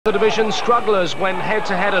The division strugglers went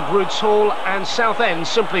head-to-head at Roots Hall, and Southend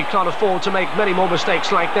simply can't afford to make many more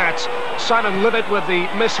mistakes like that. Simon Livet with the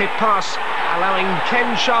miss-hit pass, allowing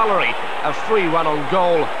Ken Charlery a free run on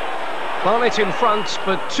goal. Barnet in front,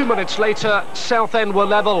 but 2 minutes later, Southend were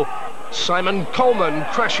level. Simon Coleman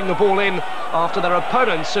crashing the ball in after their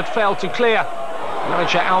opponents had failed to clear.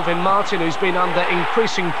 Manager Alvin Martin, who's been under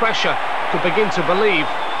increasing pressure, could begin to believe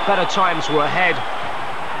better times were ahead.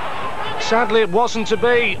 Sadly, it wasn't to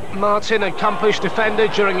be. Martin, accomplished defender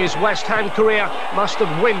during his West Ham career, must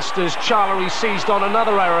have winced as Charlery seized on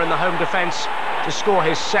another error in the home defence to score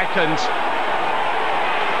his second.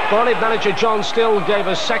 Barnet manager John Still gave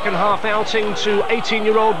a second-half outing to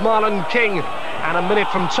 18-year-old Marlon King, and a minute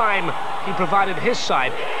from time, he provided his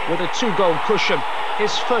side with a 2-goal cushion,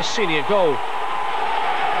 his first senior goal.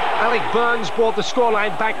 Alec Burns brought the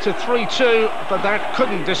scoreline back to 3-2, but that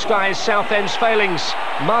couldn't disguise Southend's failings.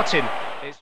 Martin